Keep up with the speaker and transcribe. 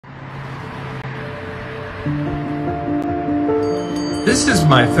This is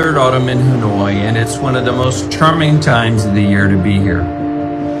my third autumn in Hanoi, and it's one of the most charming times of the year to be here.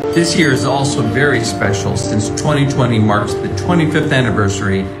 This year is also very special since 2020 marks the 25th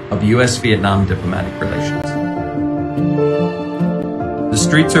anniversary of U.S.-Vietnam diplomatic relations. The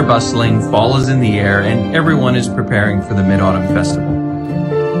streets are bustling, fall is in the air, and everyone is preparing for the Mid-Autumn Festival.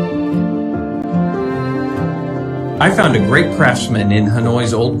 I found a great craftsman in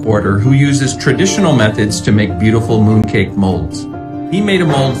Hanoi's Old Quarter who uses traditional methods to make beautiful mooncake molds. He made a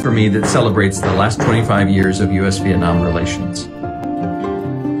mold for me that celebrates the last 25 years of U.S.-Vietnam relations.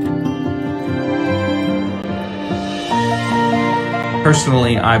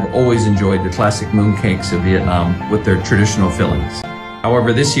 Personally, I've always enjoyed the classic mooncakes of Vietnam with their traditional fillings.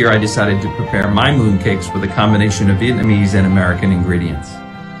 However, this year I decided to prepare my mooncakes with a combination of Vietnamese and American ingredients.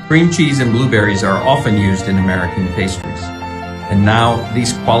 Cream cheese and blueberries are often used in American pastries. And now,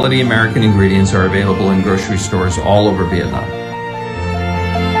 these quality American ingredients are available in grocery stores all over Vietnam.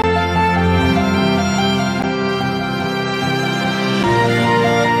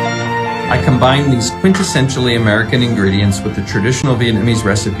 I combine these quintessentially American ingredients with the traditional Vietnamese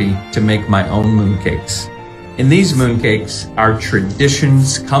recipe to make my own mooncakes. In these mooncakes, our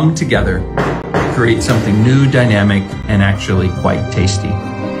traditions come together to create something new, dynamic, and actually quite tasty.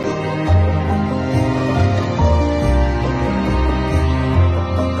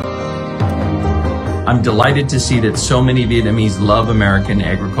 I'm delighted to see that so many Vietnamese love American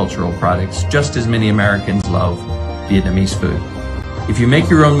agricultural products, just as many Americans love Vietnamese food. If you make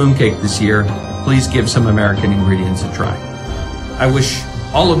your own mooncake this year, please give some American ingredients a try. I wish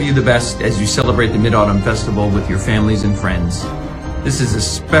all of you the best as you celebrate the Mid-Autumn Festival with your families and friends. This is a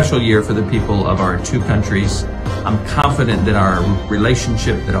special year for the people of our two countries. I'm confident that our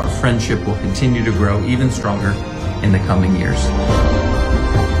relationship, that our friendship will continue to grow even stronger in the coming years.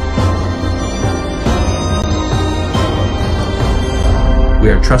 We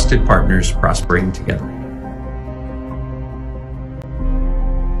are trusted partners prospering together.